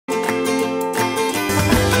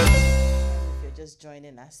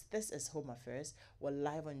joining us, this is Home Affairs. We're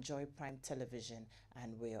live on Joy Prime Television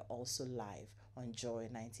and we're also live on Joy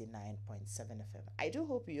 99.7 FM. I do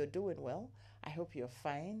hope you're doing well. I hope you're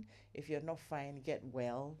fine. If you're not fine, get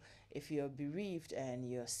well. If you're bereaved and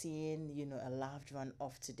you're seeing, a loved one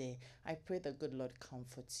off today, I pray the good Lord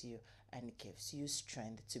comforts you and gives you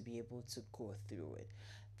strength to be able to go through it.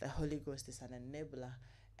 The Holy Ghost is an enabler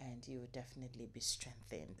and you will definitely be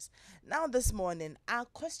strengthened. Now, this morning, our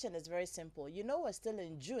question is very simple. We're still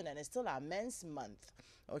in June and it's still our men's month,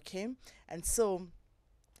 okay? And so,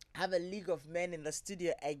 I have a League of Men in the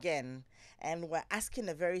studio again, and we're asking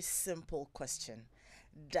a very simple question.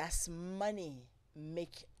 Does money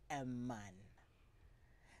make a man?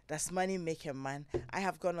 Does money make a man? I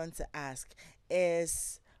have gone on to ask,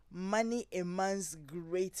 is money a man's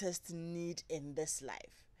greatest need in this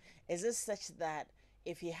life? Is it such that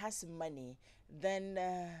if he has money, then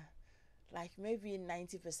like maybe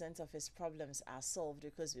 90% of his problems are solved,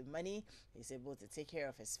 because with money, he's able to take care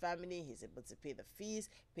of his family, he's able to pay the fees,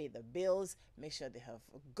 pay the bills, make sure they have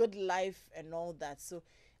a good life and all that. So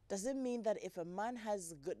does it mean that if a man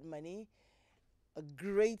has good money, a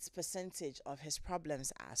great percentage of his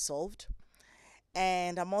problems are solved?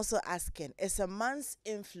 And I'm also asking, is a man's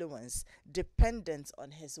influence dependent on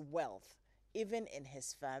his wealth, even in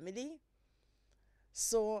his family?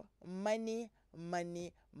 So money,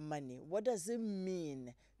 money, money. What does it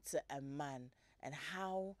mean to a man, and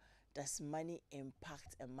how does money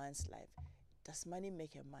impact a man's life? Does money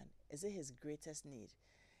make a man? Is it his greatest need?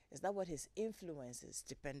 Is that what his influence is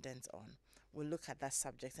dependent on? We'll look at that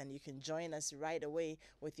subject, and you can join us right away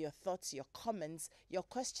with your thoughts, your comments, your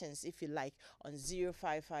questions, if you like, on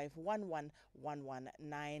 055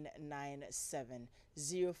 997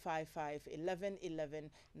 055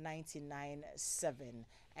 997.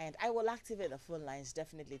 And I will activate the phone lines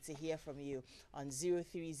definitely to hear from you on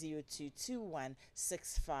 0302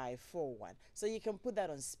 So you can put that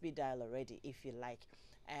on speed dial already if you like.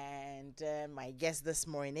 And my guest this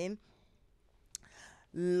morning,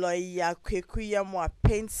 Lawyer Kwekuyamwa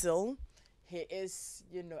Pencil. He is,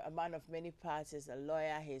 a man of many parts. He's a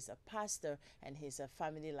lawyer, he's a pastor, and he's a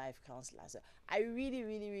family life counselor. So I really,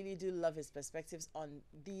 really, really do love his perspectives on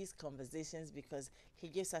these conversations, because he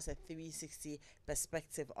gives us a 360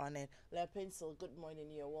 perspective on it. Lawyer Pencil, good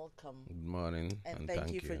morning. You're welcome. Good morning. And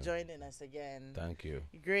thank you for joining us again. Thank you.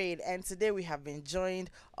 Great. And today we have been joined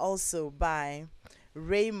also by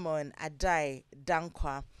Raymond Adai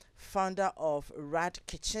Dankwa, founder of Rad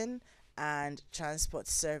Kitchen and Transport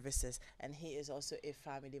Services, and he is also a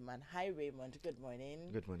family man. Hi Raymond, good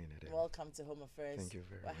morning. Good morning, Adele. Welcome to Home Affairs. Thank you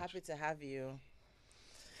very much. We're happy to have you.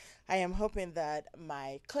 I am hoping that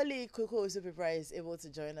my colleague Koko Usupipra is able to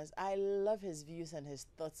join us. I love his views and his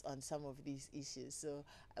thoughts on some of these issues, so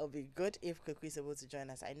it'll be good if Koko is able to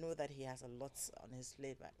join us. I know that he has a lot on his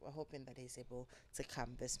plate, but we're hoping that he's able to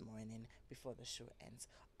come this morning before the show ends.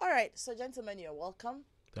 All right, so gentlemen, you're welcome.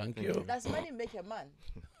 Thank you. Does money make a man?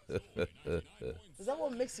 Is that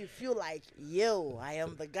what makes you feel like, yo, I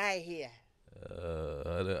am the guy here?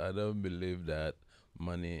 I don't believe that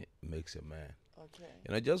money makes a man.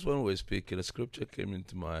 Okay. Just when we were speaking, a scripture came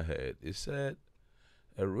into my head. It said,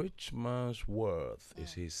 a rich man's wealth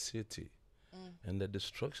is his city, and the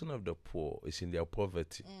destruction of the poor is in their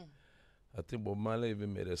poverty. I think Bob Marley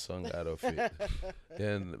even made a song out of it.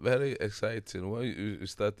 And very exciting. When you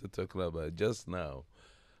started talking about it just now,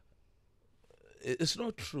 it's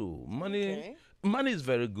not true. Money is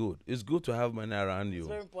very good. It's good to have money around you. It's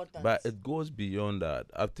very important. But it goes beyond that.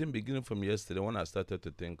 I think beginning from yesterday, when I started to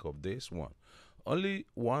think of this one, only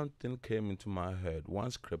one thing came into my head, one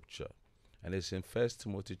scripture, and it's in 1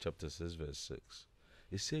 Timothy chapter 6, verse 6.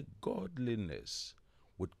 It says, godliness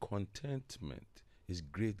with contentment is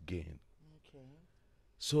great gain. Okay.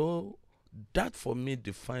 So that for me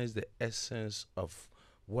defines the essence of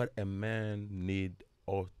what a man need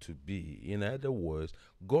ought to be. In other words,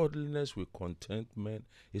 godliness with contentment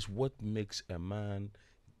is what makes a man,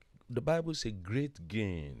 the Bible says, great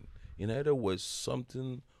gain. In other words,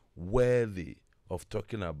 something worthy of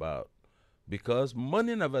talking about, because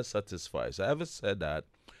money never satisfies. I ever said that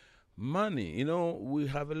money, we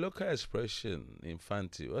have a local expression in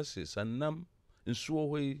Fanti. What's it? Sanam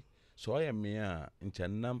insuwe so I am here in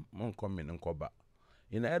Chanam monkomin nkoba.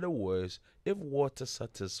 In other words, if water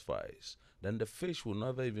satisfies, then the fish will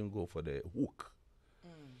never even go for the hook.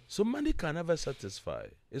 So money can never satisfy.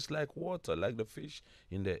 It's like water, like the fish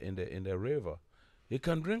in the river. He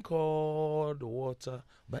can drink all the water,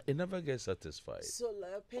 but he never gets satisfied. So,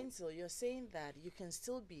 Pencil, you're saying that you can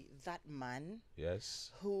still be that man Yes.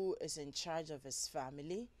 who is in charge of his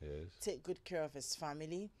family, Yes. take good care of his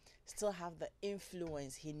family, still have the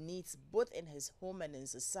influence he needs both in his home and in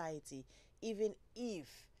society, even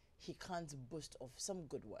if he can't boast of some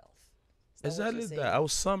good wealth. Is that what you're Exactly saying? that. I'll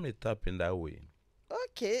sum it up in that way.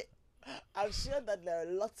 Okay. I'm sure that there are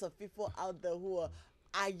lots of people out there who are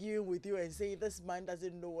arguing with you and saying this man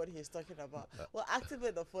doesn't know what he's talking about. Well,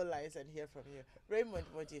 activate the phone lines and hear from you. Raymond,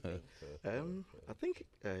 what do you think? I think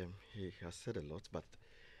he has said a lot, but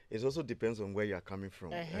it also depends on where you are coming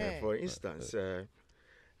from. For instance,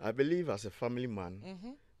 I believe as a family man,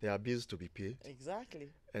 there are bills to be paid, Exactly.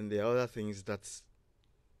 and there are other things that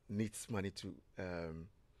needs money to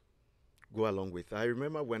go along with. I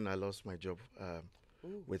remember when I lost my job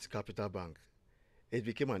with Capital Bank, it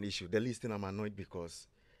became an issue. The least thing I'm annoyed because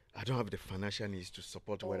I don't have the financial needs to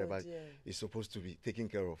support whatever dear. is supposed to be taken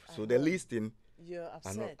care of. I So the know. least thing, You're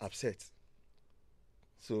I'm not upset. upset.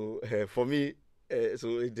 So for me,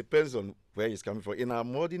 so it depends on where it's coming from. In our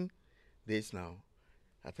modern days now,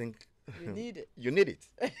 I think You need it. you need it.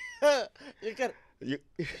 you can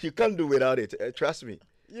You can't do without it. Trust me.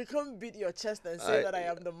 you can't beat your chest and say that I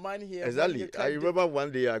am the man here. when you Exactly. can't I do- remember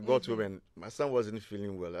one day I got home and my son wasn't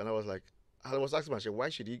feeling well, and I was asking myself, why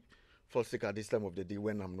should he fall sick at this time of the day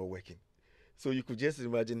when I'm not working? So you could just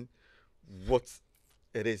imagine what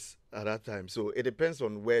it is at that time. So it depends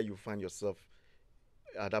on where you find yourself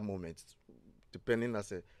at that moment, depending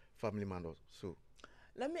as a family man or so.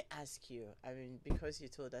 Let me ask you, I mean, because you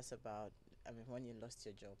told us about, I mean, when you lost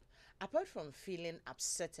your job, apart from feeling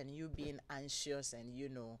upset and you being anxious and,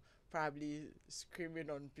 probably screaming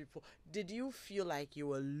on people, did you feel like you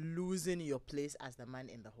were losing your place as the man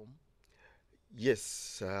in the home?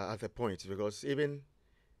 Yes, at a point, because even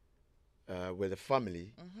with the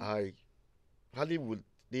family, I hardly would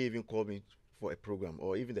they even call me for a program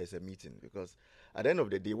or even there's a meeting, because at the end of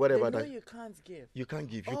the day, They whatever know that you can't give. you can't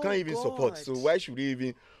give, you Oh, can't even support. So why should we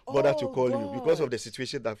even bother to Oh, call you because of the God.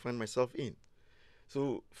 situation that I find myself in?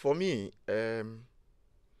 So for me,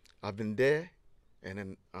 I've been there and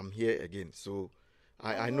then I'm here again. So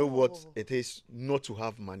I know what Oh. it is not to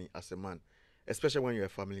have money as a man, especially when you're a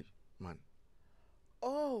family man.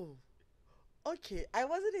 Oh, okay. I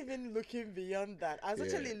wasn't even looking beyond that. I was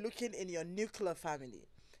Yeah. actually looking in your nuclear family.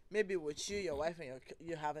 Maybe with you, your wife, and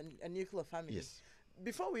you have a nuclear family. Yes.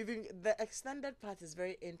 Before we even, the extended part is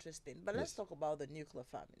very interesting. But let's Yes. talk about the nuclear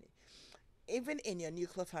family. Even in your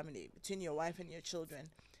nuclear family, between your wife and your children,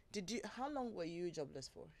 how long were you jobless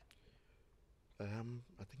for? I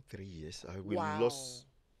think 3 years. Wow.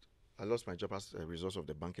 I lost my job as a result of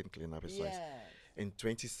the banking cleanup exercise. Yeah. In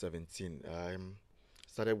 2017, I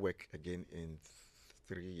started work again in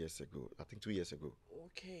 3 years ago. I think 2 years ago.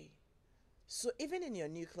 Okay. So even in your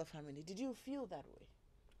nuclear family, did you feel that way?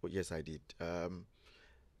 Oh, yes, I did.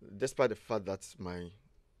 Despite the fact that my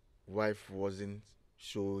wife wasn't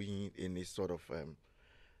showing any sort of,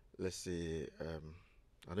 let's say,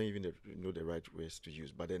 I don't even know the right words to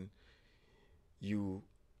use, but then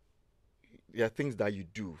there are things that you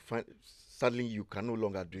do. Suddenly, you can no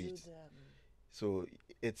longer do it. So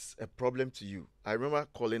it's a problem to you. I remember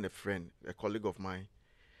calling a friend, a colleague of mine,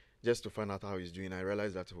 just to find out how he's doing. I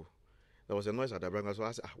realized that there was a noise at the background. So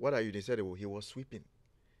I said, what are you? They said, he was sweeping.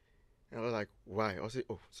 And I was like, why? I said,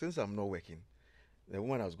 since I'm not working, the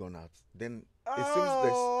woman has gone out. Then it seems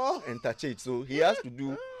there's interchange. So he has to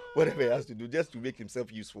do whatever he has to do just to make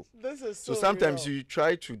himself useful. This is So sometimes real. you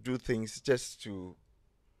try to do things just to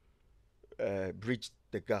bridge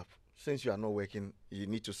the gap. Since you are not working, you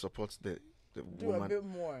need to support the do woman. a bit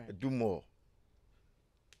more. Do more.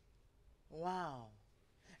 Wow.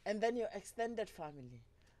 And then your extended family.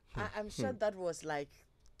 I'm sure that was like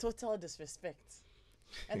total disrespect.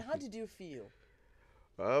 And how did you feel?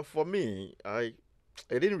 For me, it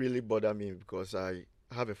didn't really bother me because I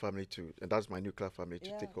have a family too, and that's my nuclear family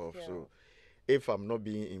to take off. Yeah. So if I'm not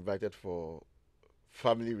being invited for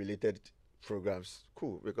family-related programs,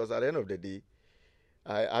 cool. Because at the end of the day,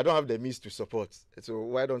 I don't have the means to support. So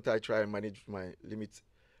why don't I try and manage my limit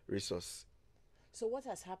resource? So what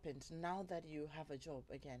has happened now that you have a job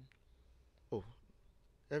again? Oh,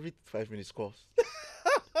 every 5 minutes calls.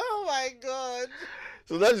 Oh my God.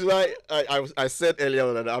 So that's why I said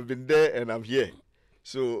earlier that I've been there and I'm here.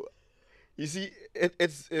 So you see,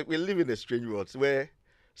 we live in a strange world where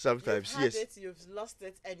sometimes You've had it, you've lost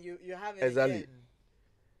it, and you have it Exactly.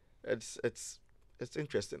 again. It's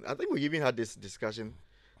interesting. I think we even had this discussion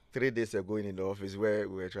 3 days ago in the office where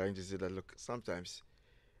we were trying to say that, look, sometimes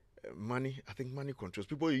money controls.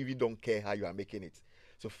 People even don't care how you are making it.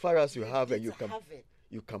 So far as you have need and you to can have it.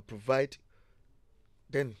 you can provide,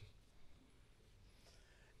 then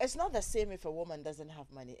It's not the same if a woman doesn't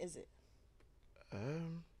have money, is it?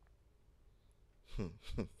 um,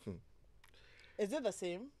 Is it the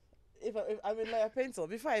same? If I mean, like a pencil,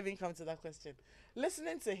 before I even come to that question,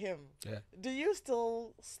 listening to him, Yeah. do you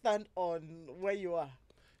still stand on where you are?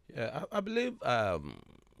 Yeah, I believe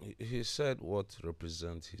he said what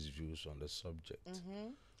represents his views on the subject.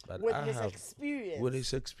 But With I his have experience. with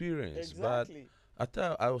his experience. Exactly. But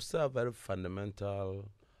I will still have very fundamental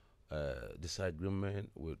disagreement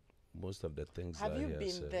with most of the things Have that you he has been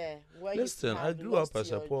said. there where Listen, you I have grew up lost as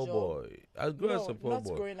a your poor job? boy. I grew No, as a poor not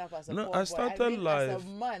boy. growing up as a No, poor I boy. started I mean, life. as a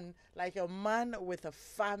man, like a man with a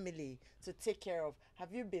family to take care of.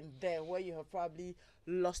 Have you been there where you have probably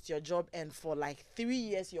lost your job and for like 3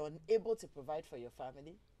 years you're unable to provide for your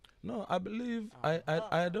family? No, I believe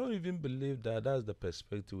I don't even believe that that's the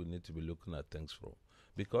perspective we need to be looking at things from,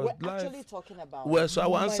 because We're life. actually talking about Well, so I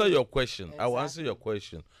will answer money your question. I will answer Exactly. your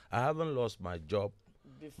question. I haven't lost my job,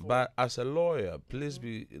 before. but as a lawyer, please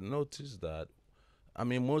be notice that. I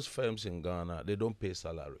mean, most firms in Ghana, they don't pay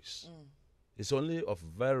salaries. It's only of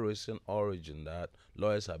very recent origin that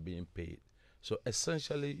lawyers are being paid. So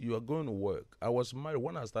essentially, you are going to work. I was married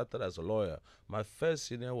when I started as a lawyer. My first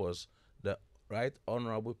senior was the Right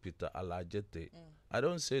Honorable Peter Alajete. I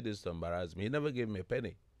don't say this to embarrass me. He never gave me a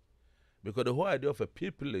penny. Because the whole idea of a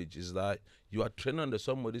pupillage is that you are training under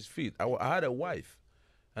somebody's feet. I had a wife,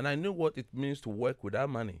 and I knew what it means to work without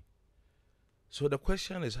money. So the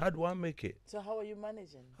question is, how do I make it? So how are you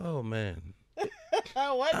managing? Oh, man.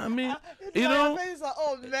 What? I mean, It's you like know, your face like,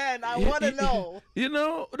 oh man, I want to know. You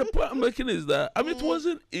know, the point I'm making is that, I mean, it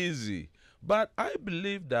wasn't easy. But I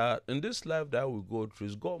believe that in this life that we go through,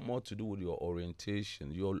 it's got more to do with your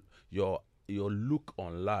orientation, your look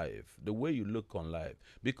on life, the way you look on life.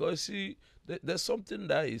 Because see, there's something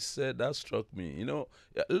that he said that struck me. You know,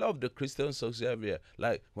 I love the Christian social here.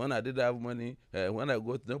 Like when I did have money, when I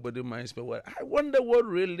got nobody minds me. Well, I wonder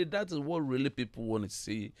that is what really people want to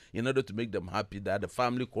see in order to make them happy. That the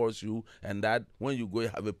family calls you, and that when you go, you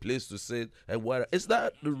have a place to sit, and what is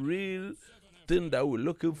that the real thing that we're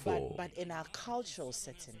looking for? But in our cultural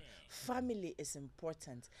setting, family is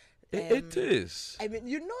important. It is. I mean,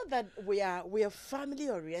 you know that we are family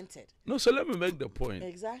oriented. No, so let me make the point.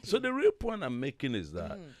 Exactly. So the real point I'm making is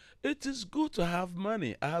that it is good to have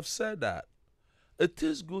money. I have said that. It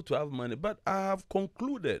is good to have money, but I have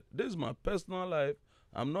concluded, this is my personal life.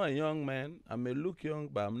 I'm not a young man. I may look young,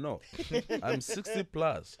 but I'm not. I'm 60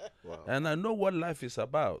 plus. Wow. And I know what life is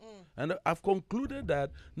about. And I've concluded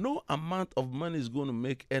that no amount of money is going to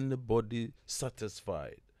make anybody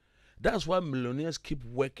satisfied. That's why millionaires keep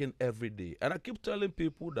working every day. And I keep telling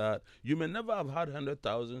people that you may never have had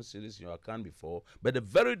 100,000 cedis in your account before, but the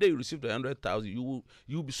very day you receive the 100,000,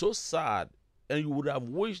 you'll be so sad, and you would have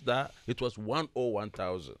wished that it was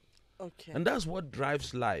 101,000. Okay. And that's what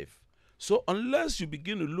drives life. So unless you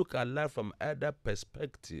begin to look at life from other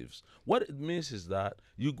perspectives, what it means is that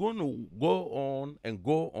you're going to go on and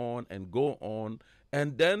go on and go on,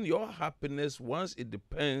 and then your happiness, once it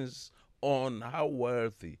depends on how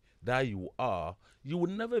wealthy that you are, you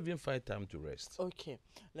will never even find time to rest. Okay.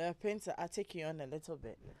 Now, Painter, I'll take you on a little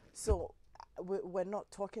bit. So, we're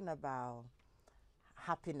not talking about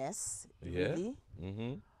happiness, Yeah. really.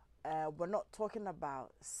 Mm-hmm. We're not talking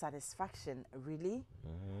about satisfaction, really.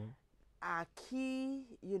 Mm-hmm. Our key,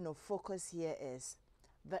 focus here is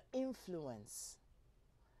the influence.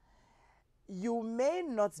 You may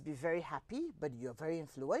not be very happy, but you're very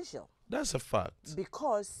influential That's a fact.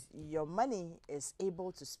 because your money is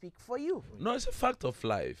able to speak for you. No, it's a fact of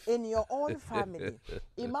life. In your own family,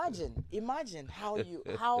 imagine how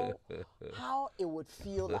it would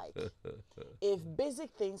feel like if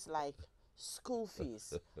basic things like school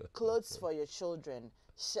fees, clothes for your children,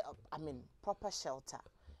 proper shelter,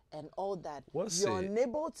 and all that, you're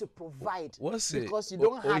unable to provide because you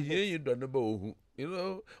don't have it. You don't know. You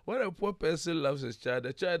know, when a poor person loves his child,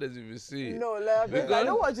 the child doesn't even see it. No, I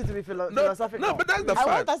don't want you to be philosophical. No, but that's the I fact.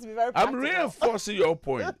 want us to be very practical. I'm reinforcing your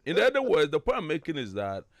point. In other words, the point I'm making is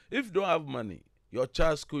that if you don't have money, your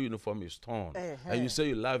child's school uniform is torn, and you say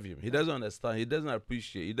you love him, he doesn't understand, he doesn't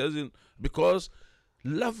appreciate, he doesn't, because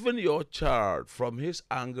loving your child from his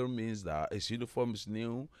anger means that his uniform is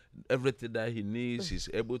new, everything that he needs, he's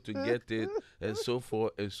able to get it, and so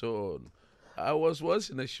forth and so on. I was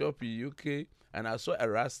once in a shop in UK, and I saw a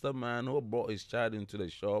Rasta man who brought his child into the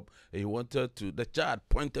shop. The child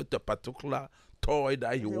pointed to a particular toy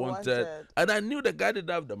that he wanted. And I knew the guy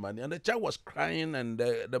didn't have the money. And the child was crying, and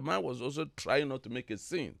the man was also trying not to make a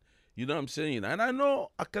scene. You know what I'm saying? And I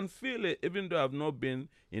know I can feel it, even though I've not been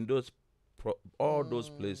in those all those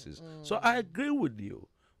places. So I agree with you,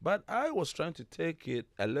 but I was trying to take it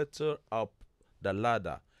a little up the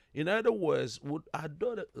ladder. In other words,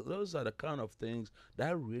 those are the kind of things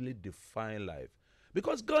that really define life.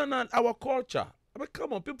 Because Ghana, our culture, I mean,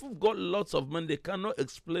 come on, people have got lots of money, they cannot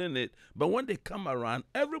explain it, but when they come around,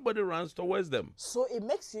 everybody runs towards them. So it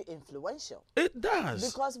makes you influential. It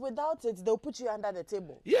does. Because without it, they'll put you under the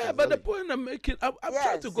table. Yeah, but the point I'm making, I'm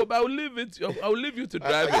trying to go, but I'll leave you to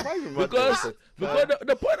drive it. Because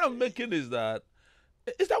the point I'm making is that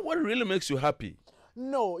what really makes you happy?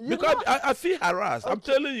 No, because I feel harassed. Okay. I'm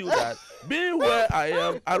telling you that being where I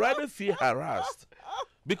am, I rather feel harassed.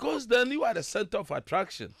 Because then you are the center of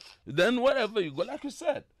attraction. Then wherever you go, like you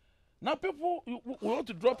said, now people want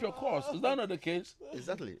to drop your course. Is that not the case?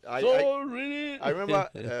 Exactly. I remember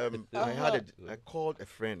I called a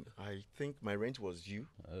friend. I think my rent was due.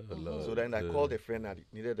 So then I called a friend. I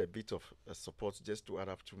needed a bit of support just to add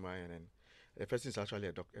up to mine. And the person is actually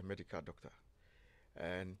a medical doctor.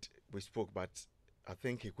 And we spoke, but I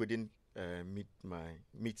think he couldn't meet my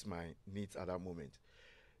needs at that moment.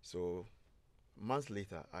 So months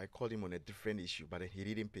later, I called him on a different issue, but he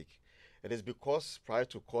didn't pick. It is because prior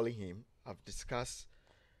to calling him, I've discussed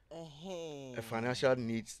a financial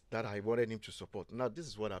needs that I wanted him to support. Now, this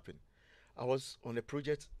is what happened. I was on a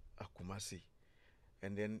project at Kumasi,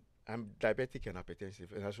 and then I'm diabetic and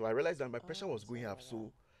hypertensive, and so I realized that my pressure was going up.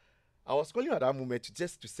 So I was calling at that moment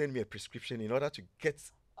just to send me a prescription in order to get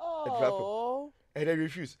a drug. And I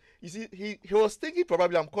refused. You see, he was thinking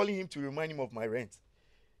probably I'm calling him to remind him of my rent.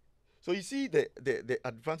 So you see the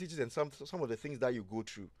advantages and some of the things that you go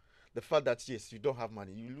through. The fact that, yes, you don't have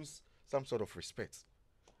money, you lose some sort of respect.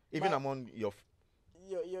 Even among your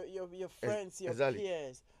friends, your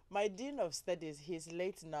peers. My dean of studies, he's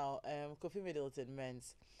late now, Kofi Middleton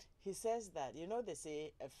Mens. He says that, they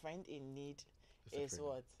say a friend in need is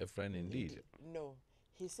what? A friend indeed. No.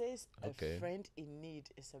 He says a friend in need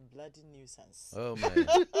is a bloody nuisance. Oh, man.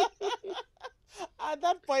 At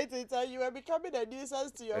that point in time, you were becoming a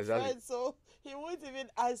nuisance to your friend, so he won't even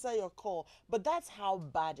answer your call. But that's how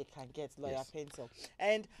bad it can get, Lawyer Pencil.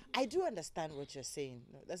 And I do understand what you're saying.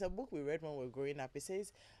 There's a book we read when we were growing up. It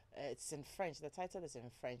says, it's in French. The title is in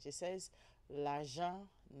French. It says, L'argent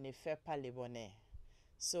ne fait pas le bonheur.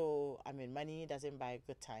 So, I mean, money doesn't buy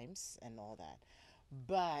good times and all that.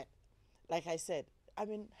 But, like I said, I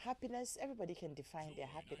mean, happiness, everybody can define their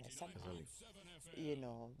happiness somehow.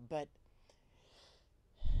 But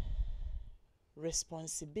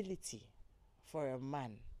responsibility for a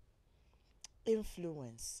man,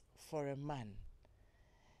 influence for a man,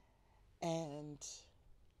 and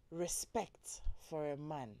respect for a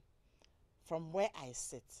man, from where I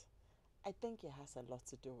sit, I think it has a lot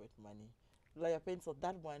to do with money. Lawyer Pencil,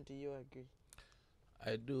 that one, do you agree?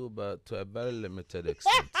 I do, but to a very limited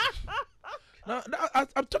extent. Now,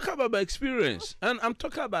 I'm talking about my experience, and I'm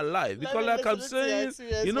talking about life, because like I'm saying,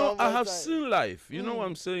 I have seen life, you know what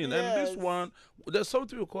I'm saying? Yes. And this one, there's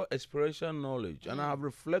something we call experiential knowledge, and I have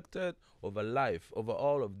reflected over life, over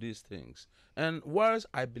all of these things. And whereas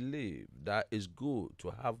I believe that it's good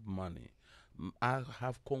to have money, I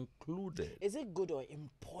have concluded. Is it good or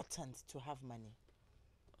important to have money?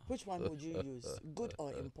 Which one would you use, good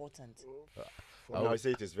or important? For me, I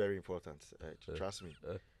say it is very important. Trust me.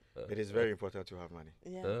 It is very important to have money.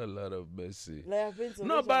 Yeah. A lot of mercy.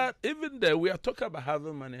 No, but even there, we are talking about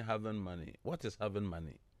having money. What is having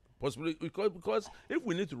money? Possibly because if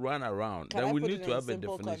we need to run around, then we need to have a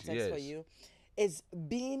definition. Yes. For you, is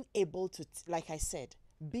being able to, like I said,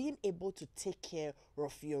 being able to take care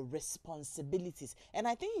of your responsibilities. And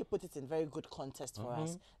I think you put it in very good context for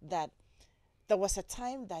us that there was a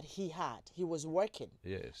time that he was working.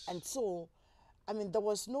 Yes. And so, I mean, there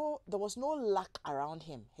was no lack around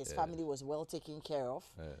him. His family was well taken care of.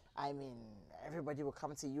 Yeah. I mean, everybody would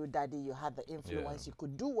come to you, Daddy. You had the influence. You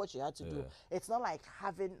could do what you had to do. It's not like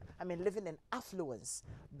living in affluence,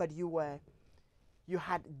 but you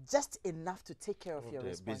had just enough to take care of your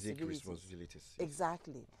responsibilities. Basic responsibilities. Yes.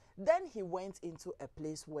 Exactly. Then he went into a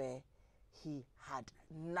place where he had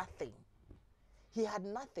nothing. He had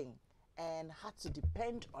nothing and had to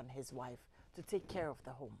depend on his wife to take care of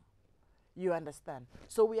the home. You understand?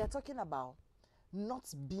 So we are talking about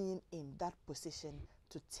not being in that position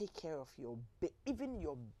to take care of even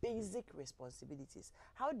your basic responsibilities.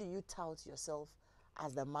 How do you tout yourself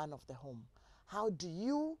as the man of the home? How do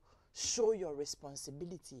you show your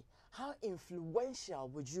responsibility? How influential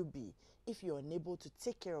would you be if you're unable to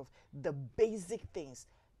take care of the basic things?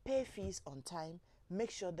 Pay fees on time,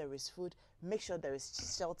 make sure there is food, make sure there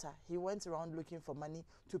is shelter. He went around looking for money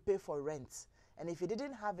to pay for rent. And if he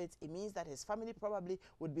didn't have it, it means that his family probably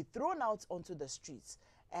would be thrown out onto the streets.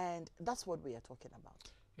 And that's what we are talking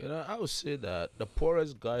about. You know, I would say that the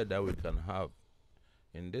poorest guy that we can have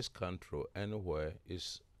in this country or anywhere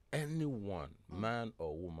is anyone, man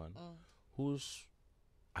or woman, whose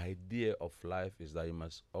idea of life is that you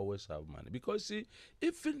must always have money. Because see,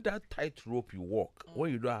 even that tightrope you walk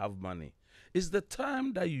when you don't have money is the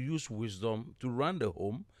time that you use wisdom to run the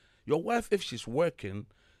home. Your wife, if she's working,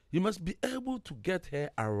 you must be able to get her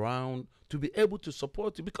around to be able to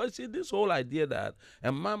support you. Because see, this whole idea that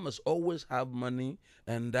a man must always have money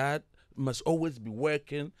and that must always be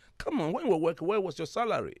working. Come on, when you were working, where was your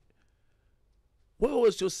salary? Where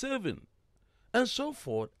was your saving? And so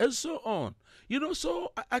forth and so on. You know,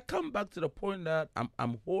 so I come back to the point that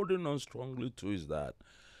I'm holding on strongly to is that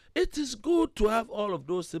it is good to have all of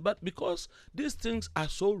those things, but because these things are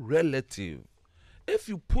so relative, if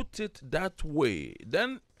you put it that way,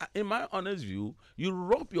 then in my honest view, you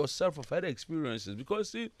rob yourself of other experiences.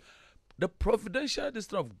 Because see, the providential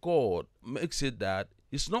destiny of God makes it that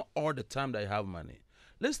it's not all the time that you have money.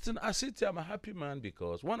 Listen, I sit here, I'm a happy man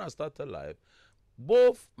because when I started life,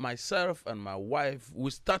 both myself and my wife,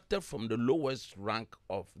 we started from the lowest rank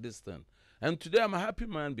of this thing. And today I'm a happy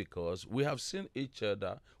man because we have seen each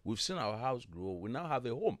other, we've seen our house grow, we now have a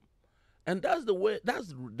home. And that's the way,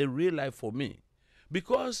 that's the real life for me.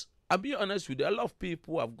 Because I'll be honest with you, a lot of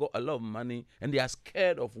people have got a lot of money and they are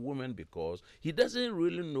scared of women because he doesn't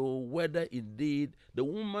really know whether indeed the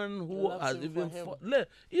woman who has even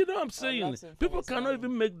you know what I'm saying? People cannot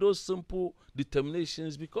even make those simple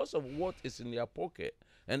determinations because of what is in their pocket.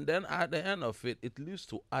 And then at the end of it, it leads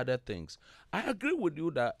to other things. I agree with you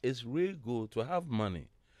that it's really good to have money.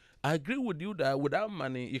 I agree with you that without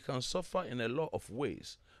money, you can suffer in a lot of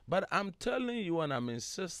ways. But I'm telling you and I'm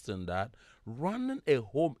insisting that running a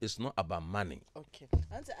home is not about money. Okay.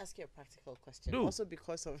 I want to ask you a practical question. Do. Also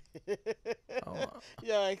because of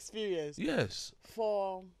your experience. Yes.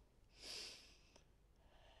 For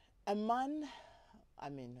a man, a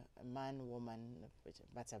man, woman,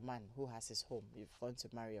 but a man who has his home. You've gone to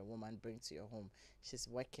marry a woman, bring to your home. She's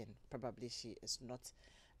working. Probably she is not,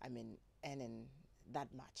 earning that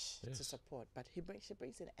much to support. But she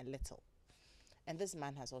brings in a little. And this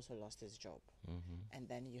man has also lost his job. And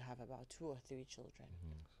then you have about 2 or 3 children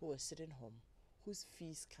who are sitting home, whose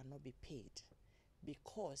fees cannot be paid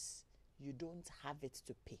because you don't have it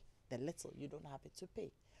to pay. The little, you don't have it to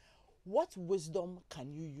pay. What wisdom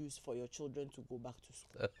can you use for your children to go back to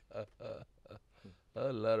school?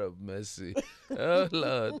 A lot of mercy. Oh,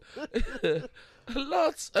 Lord.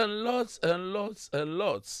 Lots and lots and lots and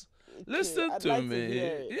lots. Okay, listen to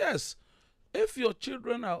me. Yes. If your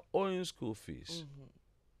children are owing school fees,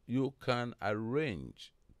 you can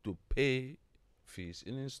arrange to pay fees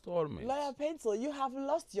in installments. Lawyer Pencil, you have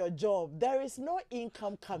lost your job. There is no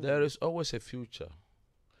income coming. There is always a future.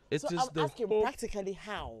 So I'm asking practically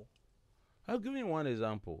how? I'll give you one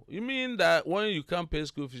example. You mean that when you can't pay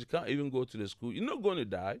school fees, you can't even go to the school, you're not going to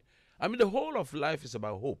die? The whole of life is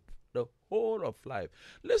about hope. The whole of life.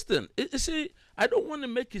 Listen, you see, I don't want to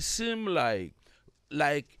make it seem like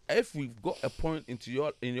if we've got a point in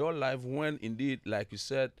your life when indeed, like you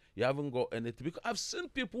said, you haven't got anything. Because I've seen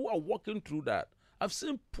people who are walking through that. I've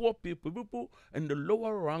seen poor people in the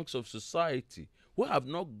lower ranks of society who have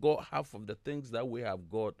not got half of the things that we have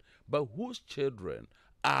got, but whose children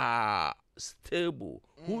are stable,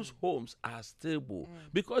 whose homes are stable.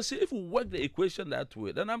 Because see, if we work the equation that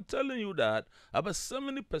way, then I'm telling you that about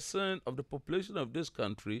 70% of the population of this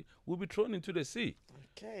country will be thrown into the sea.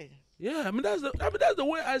 Okay. Yeah, that's the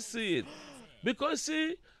way I see it. Because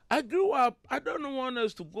see, I grew up, I don't want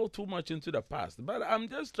us to go too much into the past, but I'm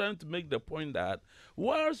just trying to make the point that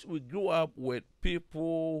once we grew up with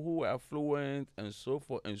people who are affluent and so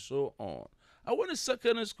forth and so on, I went to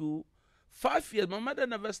secondary school, 5 years, my mother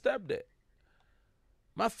never stepped there.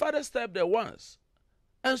 My father stepped there once,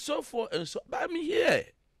 and so forth and so on. But I'm here.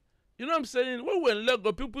 You know what I'm saying? When we're in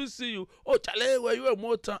Lagos, people see you, oh, Charlie, were you at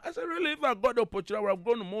Motown? I said, really, if I got the opportunity, I would have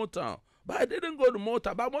gone to Motown. But I didn't go to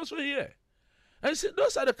Motown, but I'm also here. And see,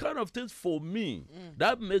 those are the kind of things for me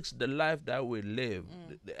that makes the life that we live,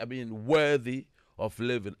 worthy of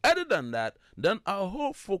living. Other than that, then our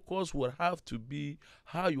whole focus will have to be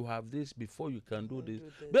how you have this before you can do this.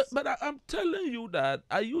 But I'm telling you that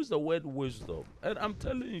I use the word wisdom, and I'm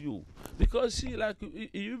telling you because see, like you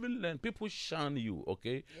even learn, people shun you,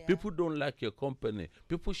 okay? Yeah. People don't like your company.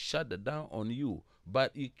 People shut it down on you.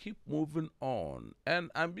 But you keep moving on.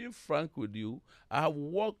 And I'm being frank with you, I have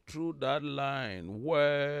walked through that line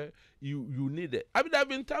where you need it. There have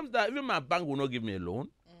been times that even my bank will not give me a loan.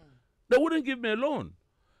 They wouldn't give me a loan.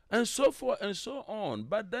 And so forth and so on.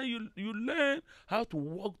 But then you learn how to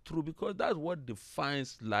walk through because that's what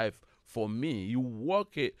defines life for me. You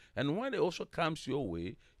work it, and when it also comes your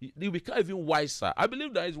way, you become even wiser. I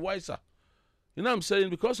believe that he's wiser. You know what I'm saying?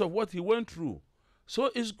 Because of what he went through. So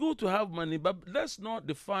it's good to have money, but let's not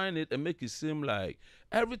define it and make it seem like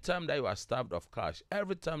every time that you are starved of cash,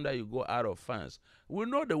 every time that you go out of funds, we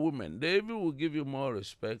know the women, they even will give you more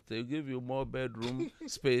respect, they give you more bedroom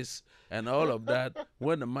space and all of that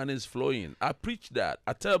when the money is flowing. I preach that.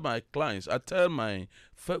 I tell my clients, I tell my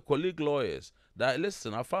colleague lawyers that,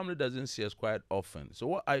 listen, our family doesn't see us quite often. So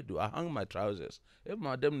what I do, I hang my trousers. If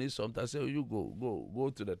madam needs something, I say, oh, you go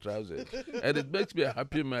to the trousers. And it makes me a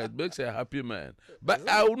happy man. It makes a happy man. But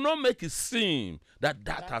I will not make it seem that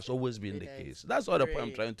has always been the case. That's all the point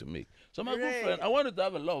I'm trying to make. So my good friend, I wanted to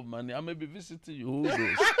have a lot of money. I may be visiting you. Who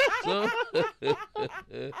knows?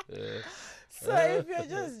 So if you're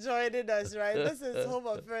just joining us, right, this is Home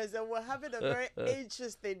Affairs, and we're having a very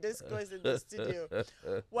interesting discourse in the studio.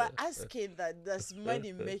 We're asking that, does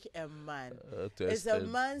money make a man? Is a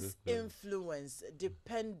man's influence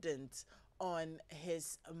dependent on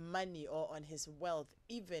his money or on his wealth,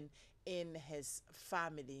 even in his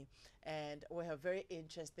family? And we have very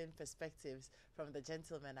interesting perspectives from the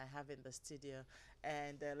gentleman I have in the studio.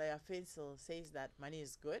 And Lawyer Faisal says that money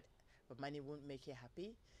is good, but money won't make you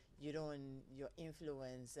happy. Your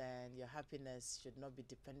influence and your happiness should not be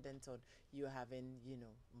dependent on you having,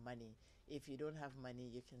 money. If you don't have money,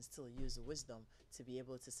 you can still use wisdom to be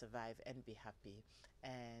able to survive and be happy.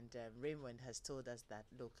 And Raymond has told us that,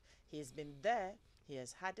 look, he's been there, he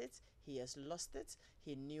has had it, he has lost it,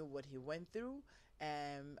 he knew what he went through.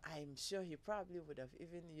 I'm sure he probably would have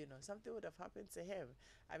even, something would have happened to him.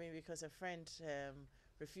 I mean, because a friend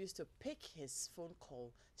refused to pick his phone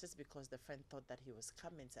call just because the friend thought that he was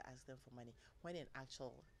coming to ask them for money, when in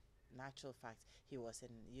actual fact he was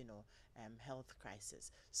in health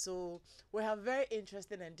crisis. So we have very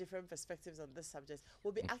interesting and different perspectives on this subject.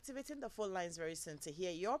 We'll be activating the phone lines very soon to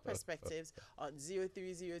hear your perspectives on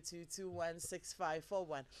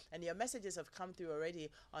 0302216541, and your messages have come through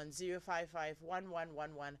already on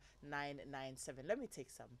 05511119997. Let me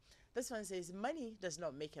take some. This one says, money does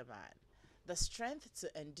not make a man. The strength to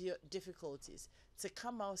endure difficulties, to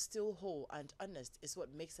come out still whole and honest, is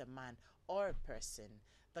what makes a man or a person.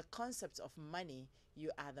 The concept of money, you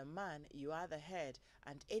are the man, you are the head,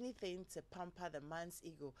 and anything to pamper the man's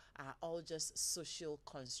ego are all just social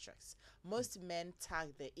constructs. Most men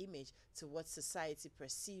tag their image to what society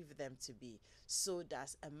perceive them to be. So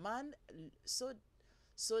does a man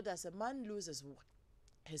lose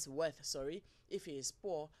his worth, if he is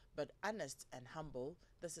poor but honest and humble.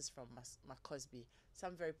 This is from Cosby.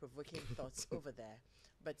 Some very provoking thoughts over there.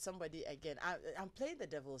 But somebody again, I'm playing the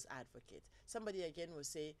devil's advocate. Somebody again will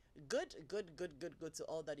say, good to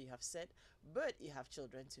all that you have said, but you have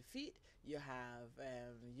children to feed, you have,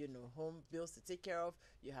 home bills to take care of,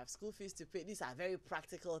 you have school fees to pay. These are very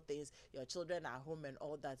practical things. Your children are home and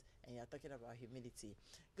all that, and you're talking about humility.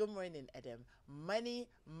 Good morning, Adam. Money.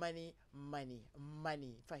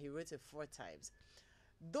 For he wrote it 4 times.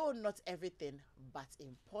 Though not everything, but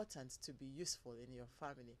important to be useful in your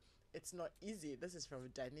family. It's not easy. This is from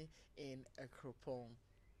Danny in Akropong.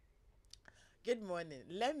 Good morning.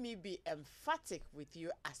 Let me be emphatic with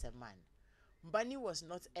you as a man. Money was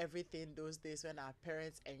not everything those days when our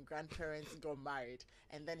parents and grandparents got married,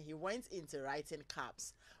 and then he went into writing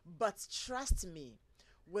caps. But trust me,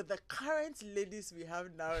 with the current ladies we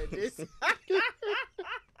have nowadays,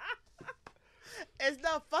 it's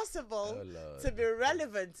not possible to be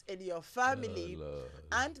relevant in your family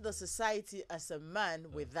and the society as a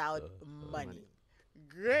man without money.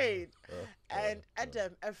 Great. And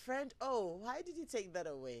Adam, a friend, why did you take that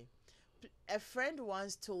away? A friend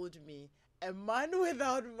once told me, a man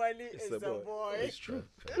without money is a boy. It's true.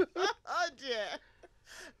 Oh dear.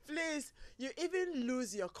 Please, you even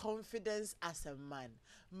lose your confidence as a man.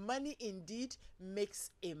 Money indeed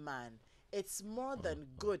makes a man. It's more than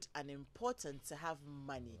good and important to have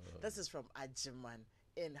money. This is from Ajiman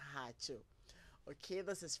in Hacho. Okay,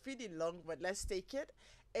 this is pretty long, but let's take it.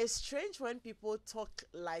 It's strange when people talk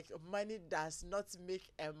like money does not make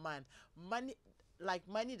a man. Money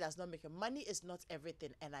does not make a man. Money is not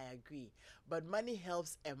everything, and I agree. But money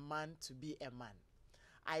helps a man to be a man.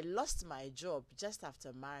 I lost my job just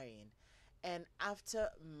after marrying, and after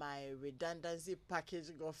my redundancy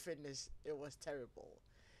package got finished, it was terrible.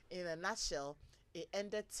 In a nutshell, it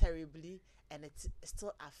ended terribly, and it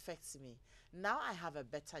still affects me. Now I have a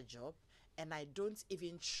better job, and I don't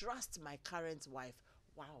even trust my current wife.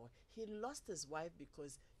 Wow, he lost his wife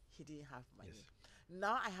because he didn't have money. Yes.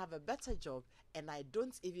 Now I have a better job and I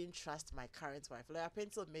don't even trust my current wife. Lawyer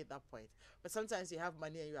Pencil made that point. But sometimes you have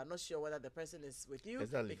money and you are not sure whether the person is with you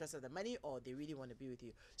Exactly. because of the money or they really want to be with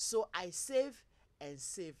you. So I save and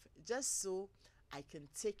save just so I can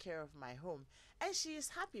take care of my home. And she is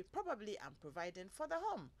happy. Probably I'm providing for the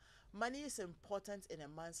home. Money is important in a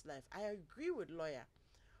man's life. I agree with Lawyer.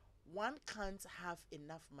 One can't have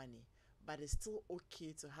enough money, but it's still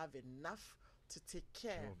okay to have enough to take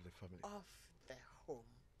care Of the family. of the home.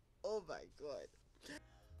 Oh my God.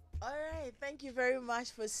 All right, thank you very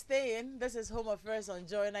much for staying. This is Home Affairs on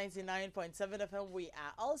Joy 99.7 FM. We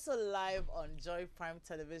are also live on Joy Prime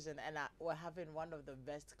Television, and we're having one of the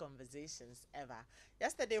best conversations ever.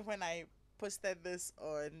 Yesterday, when I posted this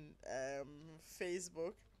on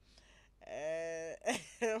Facebook,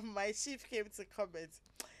 my chief came to comment.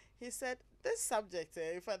 He said, this subject,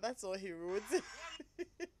 in fact, that's all he wrote.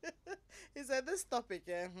 He said, this topic,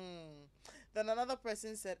 Then another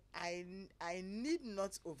person said, I need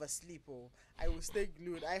not oversleep. Oh, I will stay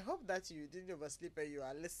glued. I hope that you didn't oversleep and you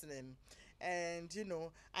are listening. And, you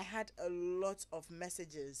know, I had a lot of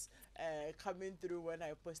messages coming through when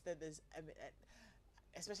I posted this. I mean,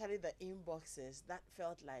 especially the inboxes that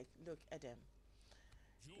felt like, look, Adam,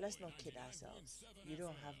 let's not kid ourselves. You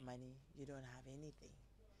don't have money. You don't have anything.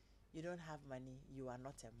 You don't have money, you are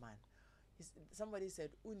not a man. Somebody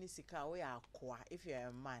said, Unisika, we are kwa if you're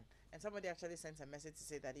a man. And somebody actually sent a message to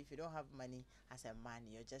say that if you don't have money as a man,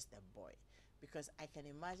 you're just a boy. Because I can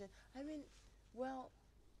imagine, I mean, well,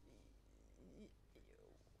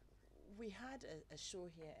 we had a show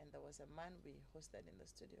here and there was a man we hosted in the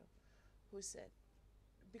studio who said,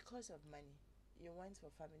 because of money, you went for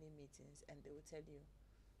family meetings and they will tell you,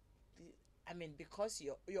 because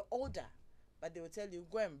you're older, but they will tell you,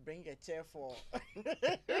 go and bring a chair for go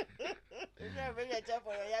and bring a chair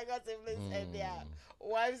for your younger siblings and their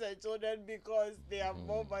wives and children because they have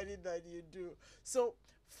more money than you do. So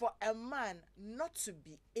for a man not to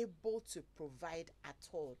be able to provide at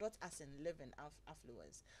all, not as in live in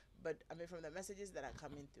affluence, but I mean from the messages that are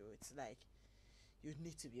coming through, it's like you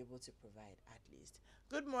need to be able to provide at least.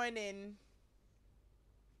 Good morning.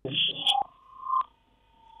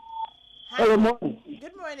 Hi. Hello, morning.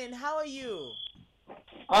 Good morning. How are you?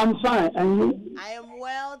 I'm fine, and you? I am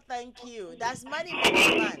well, thank you. Does money make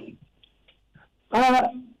a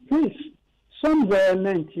man? Please, somewhere in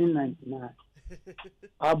 1999,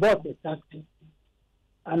 I bought a taxi,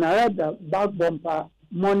 and I read the back bumper,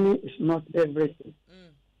 money is not everything.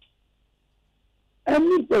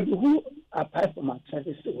 Anybody who applies for my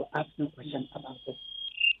service will ask me a question about it.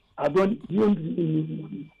 You don't really need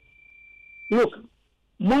money. Look,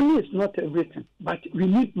 money is not everything, but we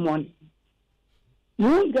need money. You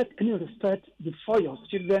won't get any respect before your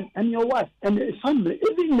children and your wife and your family,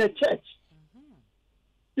 even in the church.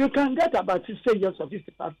 You can get about 60 years or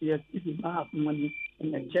 55 years if you don't have money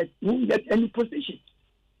in the church. You won't get any position.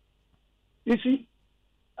 You see,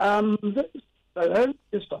 this is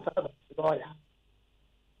the lawyer.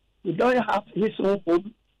 He doesn't have his own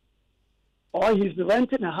home, or he's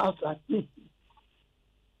renting a house like me.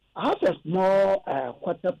 I have a small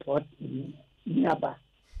quarter pot nearby.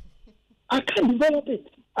 I can't develop it.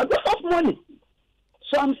 I don't have money.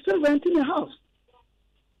 So I'm still renting a house.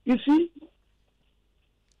 You see,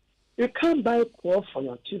 you can't buy clothes for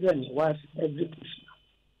your children and your wife every Christmas.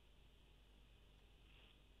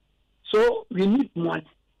 So we need money.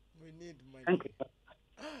 We need money. Thank you.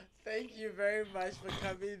 Thank you very much for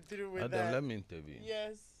coming through with Adam, that. let me intervene.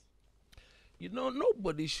 Yes. You know,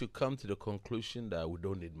 nobody should come to the conclusion that we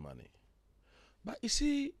don't need money. But you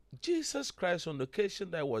see, Jesus Christ, on the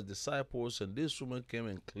occasion that was disciples and this woman came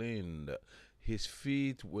and cleaned his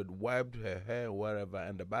feet, wiped her hair, whatever,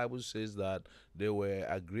 and the Bible says that they were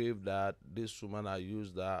aggrieved that this woman had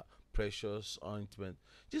used that precious ointment.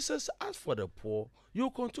 Jesus asked for the poor, you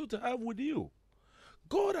continue to have with you.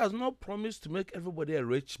 God has not promised to make everybody a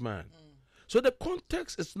rich man. So the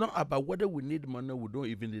context is not about whether we need money or we don't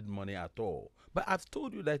even need money at all. But I've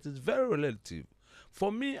told you that it's very relative.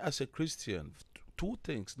 For me as a Christian, two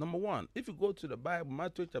things. Number one, if you go to the Bible,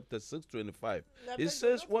 Matthew chapter 6:25, it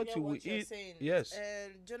says what you will eat. Saying. Yes.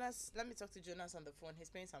 Jonas, let me talk to Jonas on the phone. He's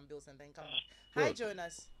paying some bills and then come back. Hi, Good.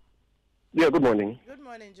 Jonas. Yeah, good morning. Good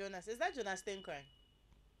morning, Jonas. Is that Jonas Stenkran?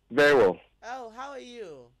 Very well. Oh, how are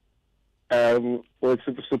you? Well,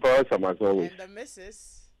 super awesome as always. And the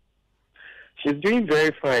missus? She's doing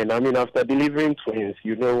very fine. I mean, after delivering twins,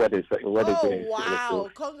 you know what is Oh, wow.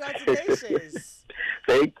 Congratulations.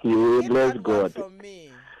 Thank you. Get Bless that one God. from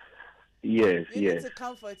me. Yes, You yes. need to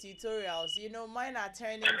come for tutorials. You know, mine are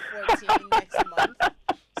turning 14 next month.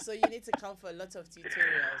 So you need to come for a lot of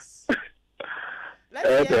tutorials.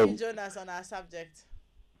 Let's hear you, Jonas, on our subject.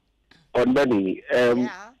 On money.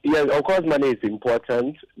 Yes, of course, money is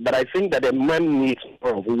important, but I think that a man needs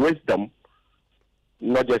more of wisdom,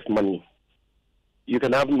 not just money. You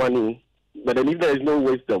can have money, but then if there is no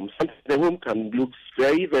wisdom, sometimes the home can look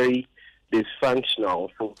very, very dysfunctional.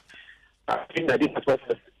 So I think that in the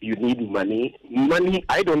process, you need money. Money,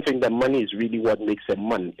 I don't think that money is really what makes a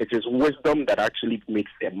man. It is wisdom that actually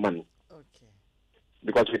makes a man. Okay.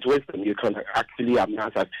 Because with wisdom, you can actually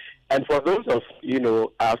amass that. And for those of,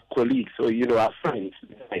 our colleagues or, our friends,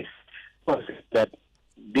 that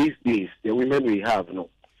these days, the women we have,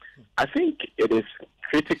 I think it is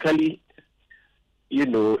critically,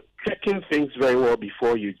 checking things very well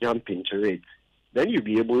before you jump into it. Then you'll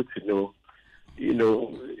be able to know,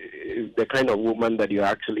 the kind of woman that you're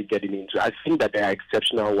actually getting into. I think that there are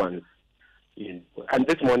exceptional ones. And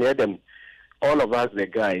this morning, Adam, all of us, the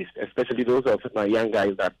guys, especially those of my young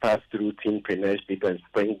guys that pass through teenpreneurship and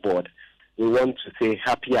springboard, we want to say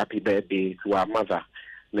happy birthday to our mother,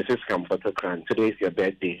 Mrs. Kamfotokran. Today is your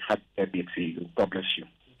birthday. Happy birthday to you. God bless you.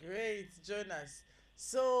 Great, Jonas.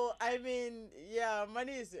 So, I mean,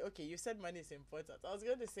 money is... Okay, you said money is important. I was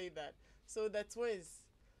going to say that. So, the twins,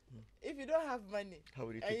 if you don't have money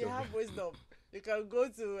and you have wisdom, you can go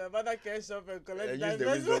to a mother care shop and collect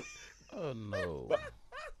that. Oh, no.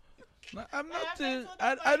 No, I'm not.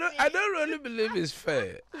 I don't really believe it's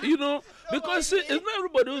fair, because see, it's not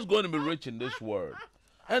everybody who's going to be rich in this world.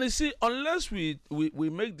 And you see, unless we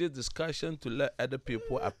make this discussion to let other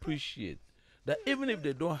people appreciate that even if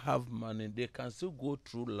they don't have money, they can still go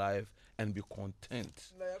through life and be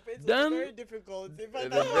content. No, then very difficult.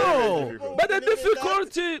 No, but the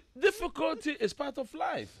difficulty is part of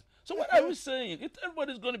life. So what are we saying? If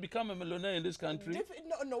everybody's going to become a millionaire in this country?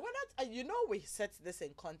 No, we're not. We set this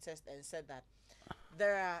in context and said that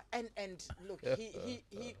there are and look, he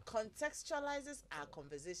contextualizes our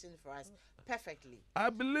conversation for us perfectly.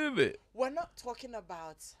 I believe it. We're not talking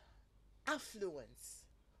about affluence.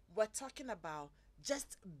 We're talking about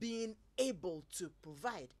just being able to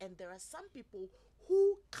provide, and there are some people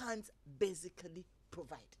who can't basically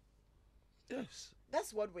provide. Yes.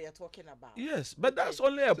 That's what we are talking about. Yes, but that's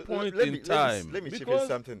only a point in time. Let me chip in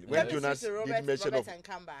something. When Jonas did mention Robert and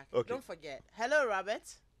come back. Okay. Don't forget. Hello, Robert.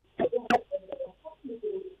 Robert,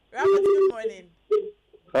 good morning.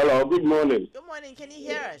 Hello, good morning. Good morning. Can you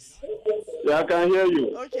hear us? Yeah, I can hear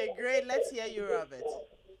you. Okay, great. Let's hear you, Robert.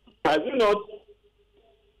 Have you not?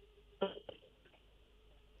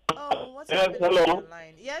 Oh, what's Yes, happening hello. on the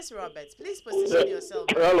line? Yes, Robert. Please position yourself.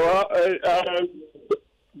 Hello.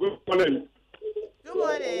 Good morning. Good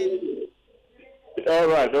morning. All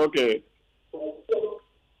right. Okay.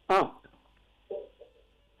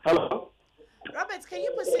 Hello. Robert, can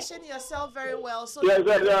you position yourself very well? So Yes,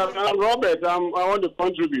 I'm Robert. I want to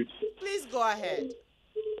contribute. Please go ahead.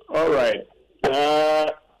 All right.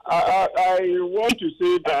 I want to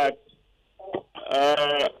say that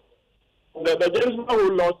the gentleman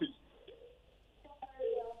who lost it.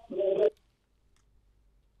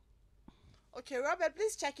 Okay, Robert,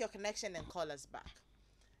 please check your connection and call us back.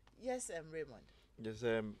 Yes, Raymond. Yes,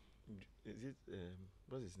 is it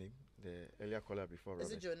what's his name? The earlier caller before Robert.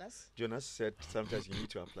 Is it Jonas? Jonas said sometimes you need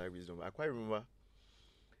to apply wisdom. I quite remember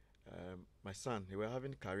my son, they were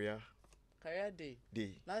having career day.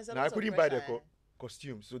 Now I couldn't buy the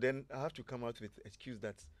costume, so then I have to come out with excuse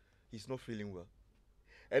that he's not feeling well.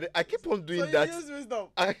 And I keep on doing that. You use wisdom.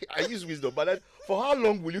 I use wisdom, but for how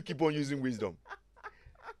long will you keep on using wisdom?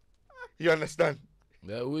 You understand?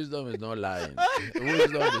 The wisdom is not lying.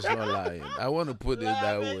 Wisdom is not lying. I want to put it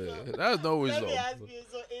that way. That's not wisdom. Let me ask you,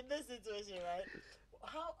 so in this situation, right,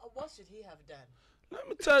 what should he have done? Let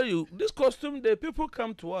me tell you, this costume day, people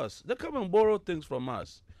come to us. They come and borrow things from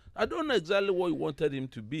us. I don't know exactly what you wanted him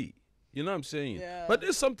to be. You know what I'm saying? Yeah. But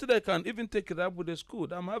it's something that can even take it up with the school.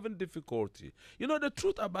 I'm having difficulty. The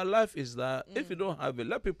truth about life is that if you don't have it,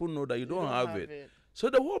 let people know that you don't have it. So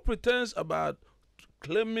the whole pretense about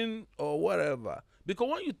claiming or whatever, because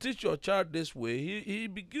when you teach your child this way, he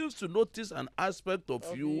begins to notice an aspect of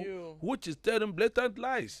you which is telling blatant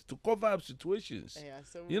lies to cover up situations. Yeah,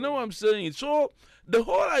 so you know what I'm saying? So the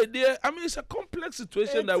whole idea, it's a complex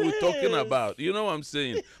situation that we're talking about. You know what I'm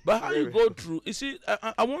saying? But how you go through, you see,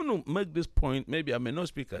 I want to make this point, maybe I may not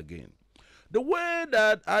speak again. The way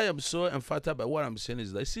that I am so emphatic by what I'm saying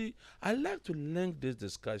is that, see, I like to link this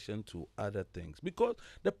discussion to other things because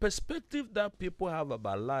the perspective that people have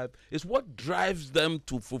about life is what drives them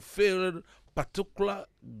to fulfill particular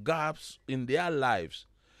gaps in their lives.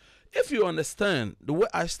 if you understand the way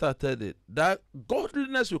I started it, that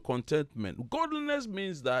godliness with contentment. Godliness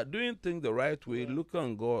means that doing things the right way, look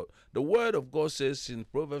on God. The word of God says in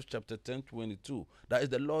Proverbs chapter 10:22, that is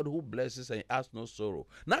the Lord who blesses and has no sorrow.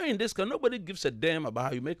 Now in this, nobody gives a damn about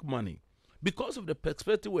how you make money. Because of the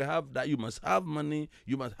perspective we have that you must have money,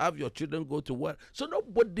 you must have your children go to work. So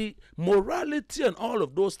nobody, morality and all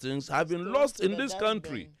of those things have been lost in this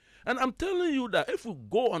country. And I'm telling you that if we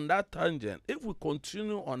go on that tangent, if we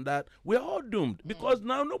continue on that, we are all doomed. Because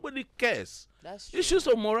now nobody cares. That's true. Issues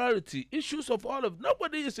of morality, issues of all of,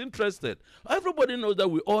 nobody is interested. Everybody knows that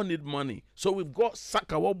we all need money. So we've got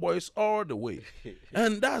sack our boys all the way.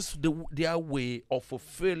 And that's their way of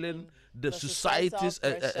fulfilling the society's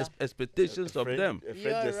expectations of them. A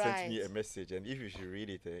friend just sent me a message, and if you should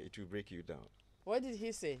read it, it will break you down. What did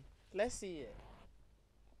he say? Let's see it.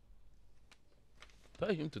 Tell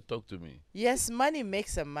him to talk to me. Yes, money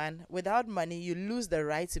makes a man. Without money, you lose the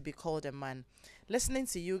right to be called a man. Listening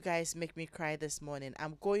to you guys make me cry this morning.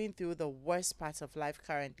 I'm going through the worst part of life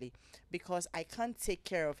currently because I can't take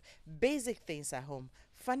care of basic things at home.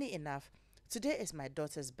 Funny enough, today is my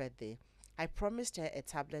daughter's birthday. I promised her a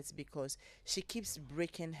tablet because she keeps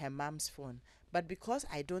breaking her mom's phone. But because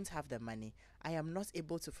I don't have the money, I am not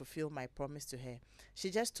able to fulfill my promise to her. She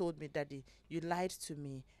just told me, Daddy, you lied to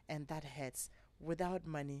me and that hurts. Without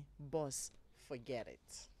money, boss, forget it.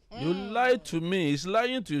 You lied to me. He's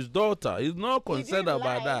lying to his daughter. He's not concerned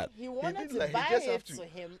about that. He wanted to buy it to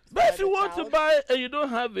him. But if you want to buy it and you don't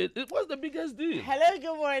have it, what's the biggest deal? Hello,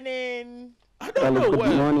 good morning. I don't know good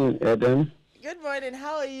where. Morning, Adam. Good morning.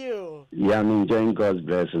 How are you? Yeah, I'm enjoying God's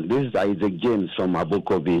blessings. This is Isaac James from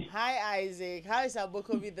Abukobi. Hi, Isaac. How is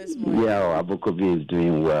Abukobi this morning? Yeah, Abukobi is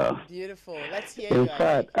doing well. Beautiful. Let's hear you. In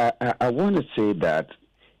fact, I want to say that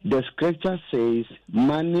the scripture says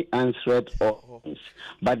money answereth all things.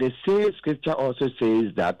 But the same scripture also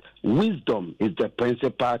says that wisdom is the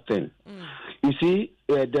principal thing. You see,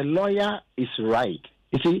 the lawyer is right.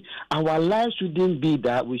 You see, our lives shouldn't be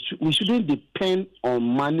that we shouldn't depend on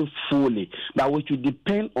money fully, but we should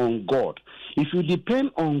depend on God. If you depend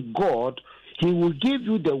on God, He will give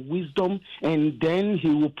you the wisdom, and then He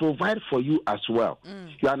will provide for you as well.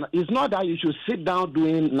 It's not that you should sit down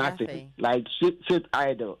doing nothing. Like sit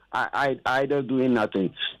idle doing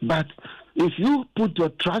nothing. But if you put your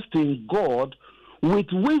trust in God, with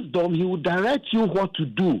wisdom, He will direct you what to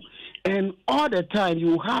do, and all the time you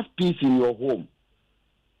will have peace in your home.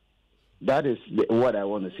 That is what I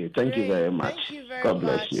want to say. Thank you very much. Thank you very God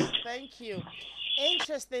bless much. you. Thank you.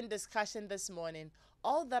 Interesting discussion this morning.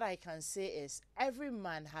 All that I can say is every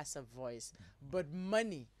man has a voice, but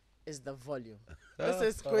money is the volume. This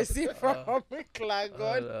is Kwesi from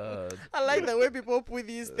Klagon. I like the way people put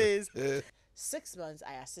these things. 6 months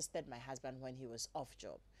I assisted my husband when he was off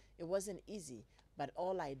job. It wasn't easy, but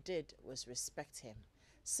all I did was respect him.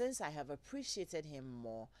 Since I have appreciated him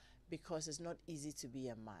more because it's not easy to be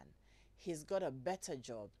a man. He's got a better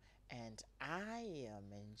job and I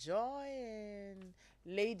am enjoying.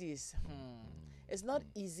 Ladies, it's not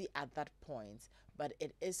easy at that point, but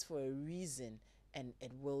it is for a reason and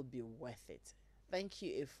it will be worth it. Thank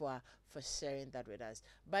you, Ifwa, for sharing that with us.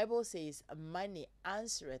 Bible says money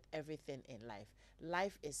answereth everything in life.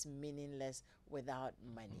 Life is meaningless without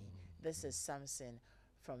money. This is Samson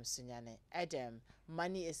from Sunyane. Adam,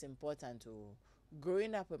 money is important too.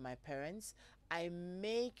 Growing up with my parents, I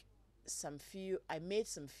made some few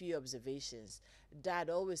observations. Dad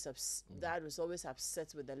was always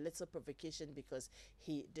upset with a little provocation because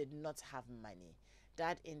he did not have money.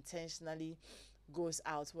 Dad intentionally goes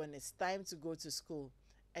out when it's time to go to school.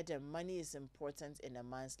 And money is important in a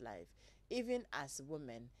man's life. Even as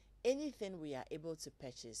women, anything we are able to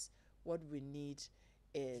purchase, what we need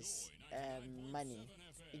is money.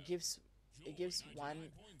 It gives one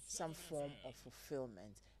some form of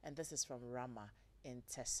fulfillment. And this is from Rama in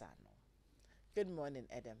Tesano. Good morning,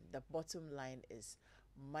 Adam. The bottom line is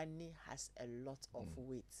money has a lot of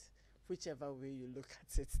weight, whichever way you look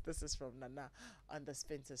at it. This is from Nana on the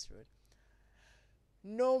Spinters Road.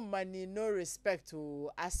 No money, no respect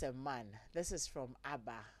to as a man. This is from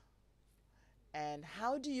Abba. And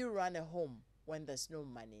how do you run a home when there's no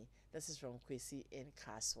money? This is from Kwesi in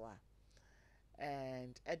Kaswa.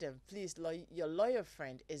 And Adam, please, your lawyer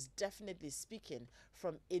friend is definitely speaking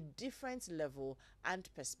from a different level and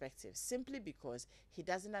perspective, simply because he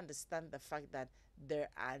doesn't understand the fact that there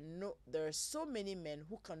are so many men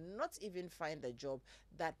who cannot even find a job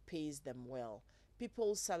that pays them well.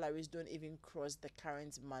 People's salaries don't even cross the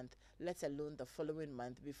current month, let alone the following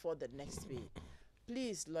month before the next pay.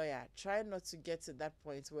 Please, lawyer, try not to get to that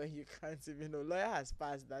point where you can't even know. Lawyer has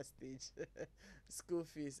passed that stage. School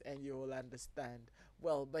fees, and you will understand.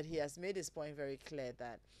 Well, but he has made his point very clear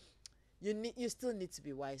that you still need to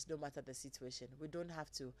be wise no matter the situation. We don't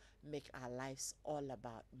have to make our lives all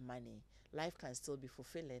about money. Life can still be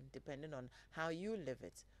fulfilling depending on how you live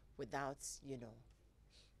it without,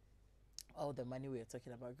 all the money we are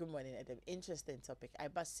talking about. Good morning, Adam. Interesting topic. I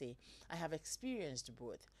must say, I have experienced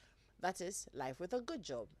both. That is, life with a good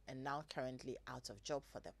job and now currently out of job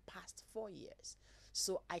for the past 4 years.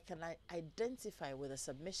 So I can identify with the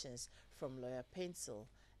submissions from Lawyer Pencil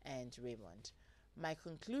and Raymond. My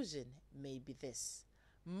conclusion may be this: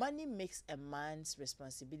 money makes a man's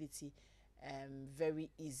responsibility very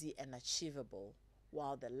easy and achievable,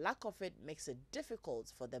 while the lack of it makes it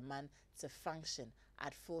difficult for the man to function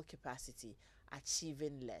at full capacity,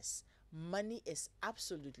 achieving less. Money is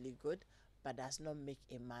absolutely good, but does not make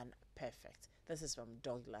a man perfect. This is from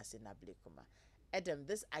Douglas in Ablikuma. Adam,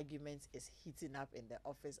 this argument is heating up in the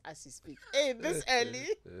office as you speak. Hey, this early?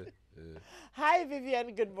 Hi,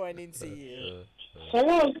 Vivian. Good morning to you.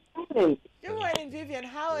 Hello, good morning. Good morning, Vivian.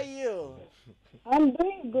 How are you? I'm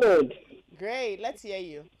doing good. Great. Let's hear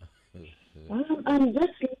you. I'm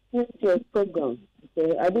just listening to your program.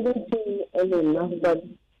 Okay? I didn't say early enough, but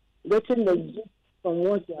getting the gist from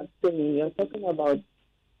what you are saying, you're talking about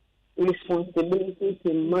responsibilities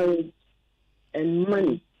in marriage and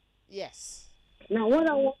money. Yes. Now, what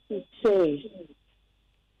I want to say,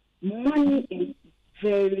 money is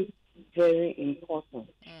very, very important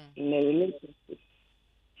in a relationship.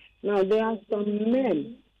 Now, there are some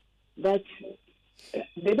men that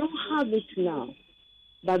they don't have it now,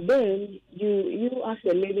 but then you as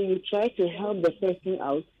a lady, you try to help the person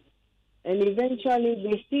out, and eventually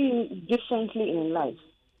they see you differently in life.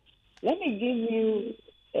 Let me give you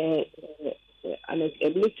a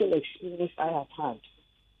little experience I have had.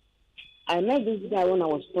 I met this guy when I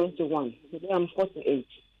was 21. Today I'm 48.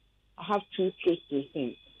 I have 2 kids with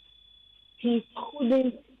him. He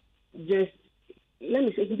couldn't just, let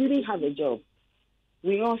me say, he didn't have a job.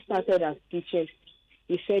 We all started as teachers.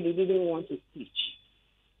 He said he didn't want to teach.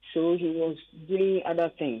 So he was doing other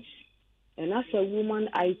things. And as a woman,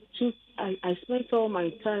 I spent all my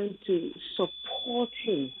time to support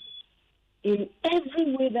him in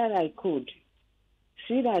every way that I could.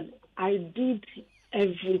 See that I did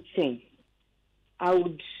everything. I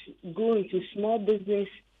would go into small business,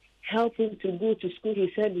 help him to go to school.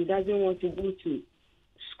 He said he doesn't want to go to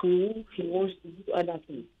school. He wants to do other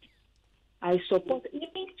things. I support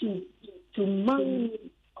even to marry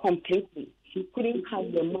me completely. He couldn't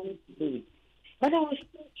have the money to do it. But I was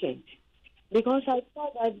patient because I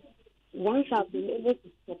thought that once I've been able to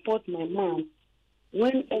support my mom,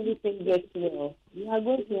 when everything gets well, we are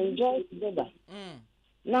going to enjoy together.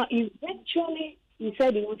 Now, eventually, he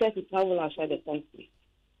said he wanted to travel outside the country.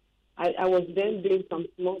 I was then doing some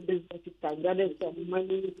small businesses. I gathered some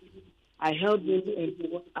money. I helped him, and he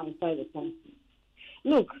went outside the country.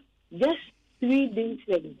 Look, just 3 days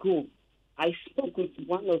ago, I spoke with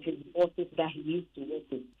one of his bosses that he used to work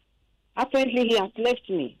with. Apparently, he has left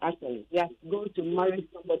me, actually. He has gone to marry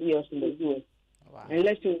somebody else in the U.S. Wow. And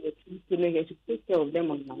left me with 2 million to take care of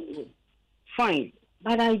them on my own. Fine.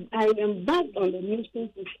 But I am back on the mission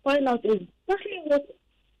to find out exactly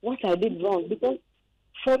what I did wrong. Because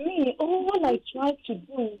for me, all I tried to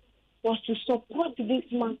do was to support this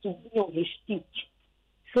man to be on his feet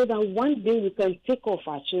so that one day we can take off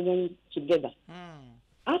our children together.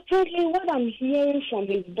 Apparently, what I'm hearing from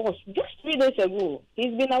his boss, just 3 days ago,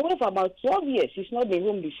 he's been away for about 12 years. He's not been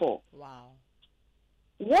home before. Wow.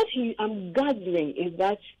 What I'm gathering is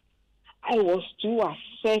that I was too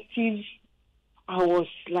assertive. I was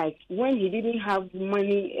like, when he didn't have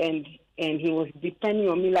money and he was depending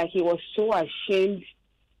on me, like he was so ashamed.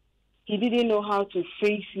 He didn't know how to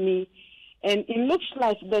face me. And it looks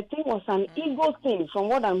like the thing was an ego thing from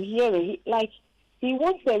what I'm hearing. He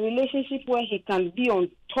wants a relationship where he can be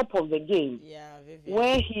on top of the game. Yeah, Vivian.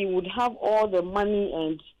 Where he would have all the money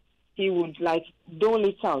and he would dole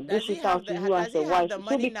it out. Does This he is how have to the- you does as he a have wife. the So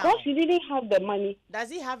money because now? he didn't have the money, Does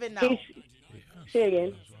he have it now? say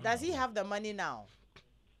again. Does he have the money now?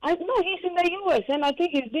 I know he's in the U.S. and I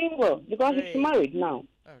think he's doing well because Great. he's married now.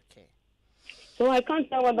 Okay. So I can't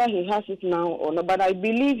tell whether he has it now or not, but I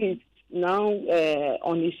believe he's now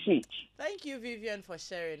on his feet. Thank you, Vivian, for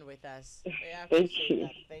sharing with us. We Thank appreciate you.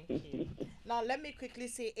 that. Thank you. Now, let me quickly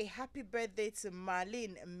say a happy birthday to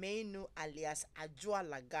Marlene Mainu alias Ajua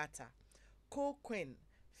Lagata, Co-Queen,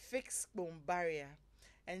 Fix Bombaria.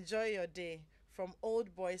 Enjoy your day from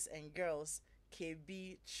Old Boys and Girls,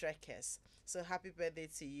 KB Trekkers. So happy birthday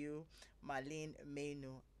to you, Marlene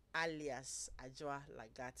Mainu alias Ajwa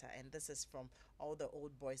Lagata, and this is from all the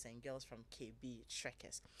old boys and girls from KB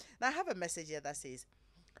Trekkers. Now I have a message here that says,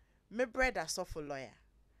 "My brother Sofo lawyer,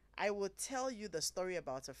 I will tell you the story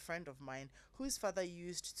about a friend of mine whose father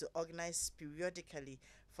used to organize periodically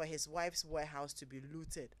for his wife's warehouse to be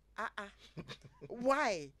looted.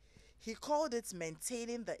 Why? He called it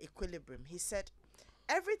maintaining the equilibrium. He said,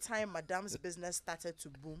 every time Madame's business started to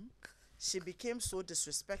boom, she became so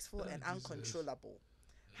disrespectful and uncontrollable.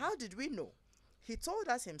 How did we know? He told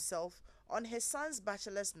us himself on his son's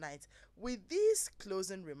bachelor's night with these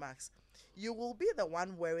closing remarks. You will be the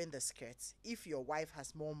one wearing the skirt if your wife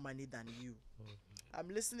has more money than you." I'm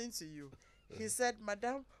listening to you. He said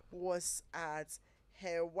Madame was at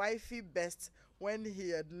her wifey best when he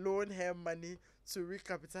had loaned her money to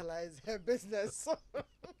recapitalize her business.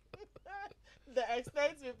 The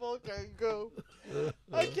extent people can go.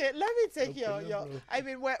 Okay, let me take your. I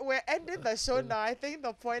mean, we're ending the show now. I think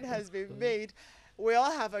the point has been made. We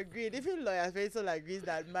all have agreed. Even lawyer Faisal agrees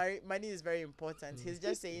that money is very important. He's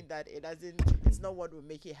just saying that it's not what will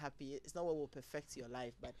make you happy. It's not what will perfect your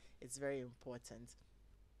life, but it's very important.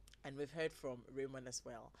 And we've heard from Raymond as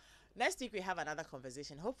well. Next week we have another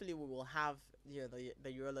conversation. Hopefully we will have the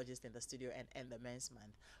urologist in the studio and end the men's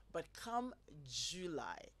month. But come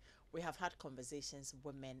July, we have had conversations,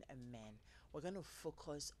 women and men. We're going to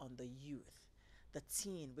focus on the youth, the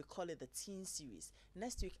teen. We call it the teen series.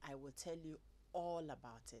 Next week I will tell you all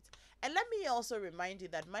about it. And let me also remind you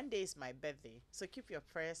that Monday is my birthday, so keep your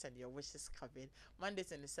prayers and your wishes coming. Monday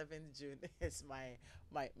 27th June is my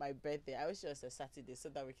birthday. I wish it was a Saturday so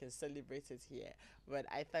that we can celebrate it here, but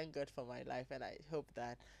I thank God for my life, and I hope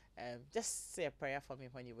that just say a prayer for me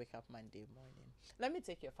when you wake up Monday morning. Let me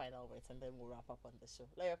take your final words and then we'll wrap up on the show.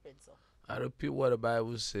 Lawyer Pencil. I repeat what the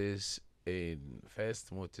Bible says in First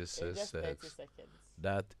Timothy 6,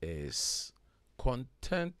 that is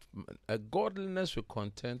contentment, a godliness with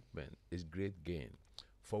contentment is great gain.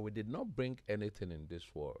 For we did not bring anything in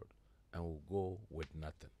this world, and will go with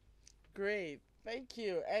nothing. Great, thank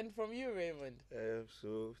you. And from you, Raymond?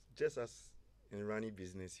 So just as in running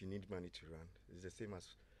business, you need money to run. It's the same as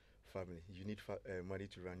family. You need money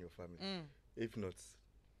to run your family. If not,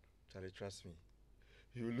 Charlie, trust me,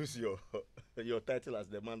 you will lose your title as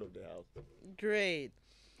the man of the house. Great.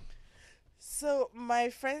 So my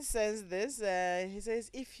friend says this. He says,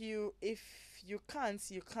 if you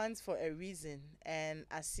can't for a reason and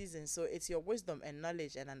a season. So it's your wisdom and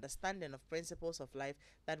knowledge and understanding of principles of life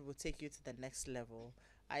that will take you to the next level.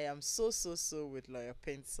 I am so with Lawyer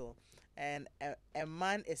Pencil. And a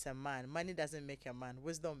man is a man. Money doesn't make a man.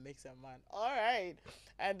 Wisdom makes a man. All right.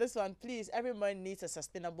 And this one, please, every man needs a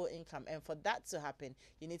sustainable income. And for that to happen,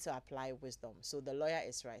 you need to apply wisdom. So the lawyer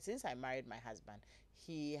is right. Since I married my husband,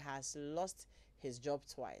 he has lost his job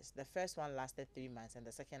twice. The first one lasted 3 months and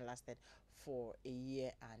the second lasted for a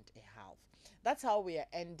year and a half. That's how we are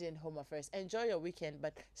ending Home Affairs. Enjoy your weekend,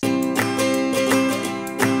 but